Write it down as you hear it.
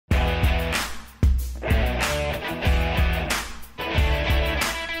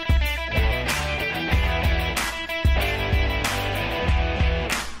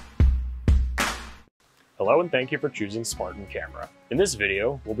Hello and thank you for choosing Spartan Camera. In this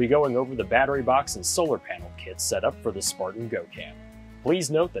video, we'll be going over the battery box and solar panel kit setup for the Spartan GoCam. Please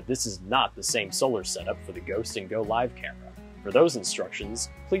note that this is not the same solar setup for the Ghost and Go Live camera. For those instructions,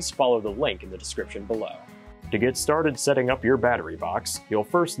 please follow the link in the description below. To get started setting up your battery box, you'll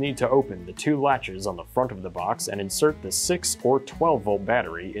first need to open the two latches on the front of the box and insert the 6 or 12 volt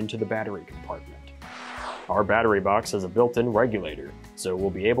battery into the battery compartment. Our battery box has a built-in regulator, so we'll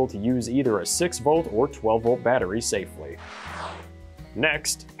be able to use either a 6 volt or 12 volt battery safely.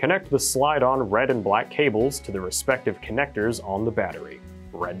 Next, connect the slide-on red and black cables to the respective connectors on the battery,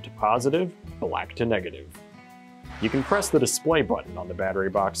 red to positive, black to negative. You can press the display button on the battery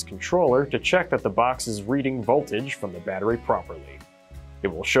box controller to check that the box is reading voltage from the battery properly. It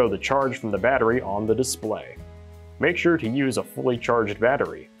will show the charge from the battery on the display. Make sure to use a fully charged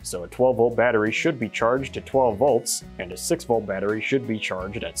battery, so a 12 volt battery should be charged to 12 volts and a 6 volt battery should be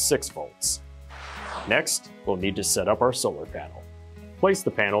charged at 6 volts. Next, we'll need to set up our solar panel. Place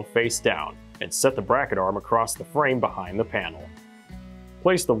the panel face down and set the bracket arm across the frame behind the panel.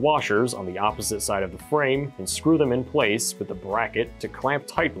 Place the washers on the opposite side of the frame and screw them in place with the bracket to clamp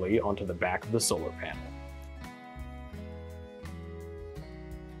tightly onto the back of the solar panel.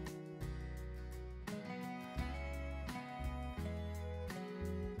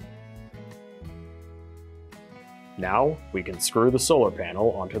 Now, we can screw the solar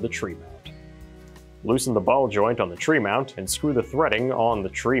panel onto the tree mount. Loosen the ball joint on the tree mount and screw the threading on the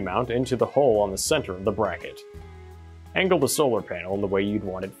tree mount into the hole on the center of the bracket. Angle the solar panel in the way you'd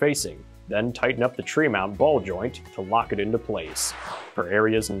want it facing, then tighten up the tree mount ball joint to lock it into place. For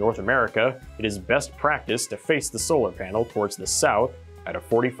areas in North America, it is best practice to face the solar panel towards the south at a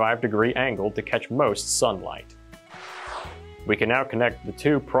 45-degree angle to catch most sunlight. We can now connect the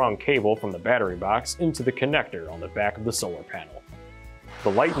 2-prong cable from the battery box into the connector on the back of the solar panel. The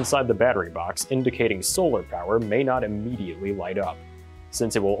light inside the battery box indicating solar power may not immediately light up,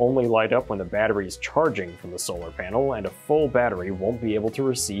 since it will only light up when the battery is charging from the solar panel and a full battery won't be able to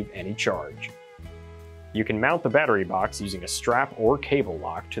receive any charge. You can mount the battery box using a strap or cable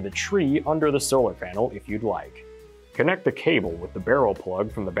lock to the tree under the solar panel if you'd like. Connect the cable with the barrel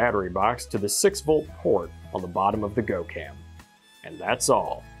plug from the battery box to the 6 volt port on the bottom of the GoCam. And that's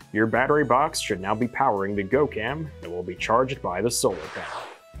all. Your battery box should now be powering the GoCam and will be charged by the solar panel.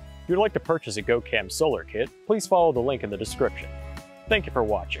 If you'd like to purchase a GoCam Solar Kit, please follow the link in the description. Thank you for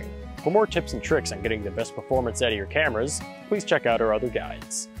watching. For more tips and tricks on getting the best performance out of your cameras, please check out our other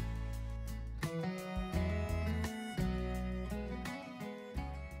guides.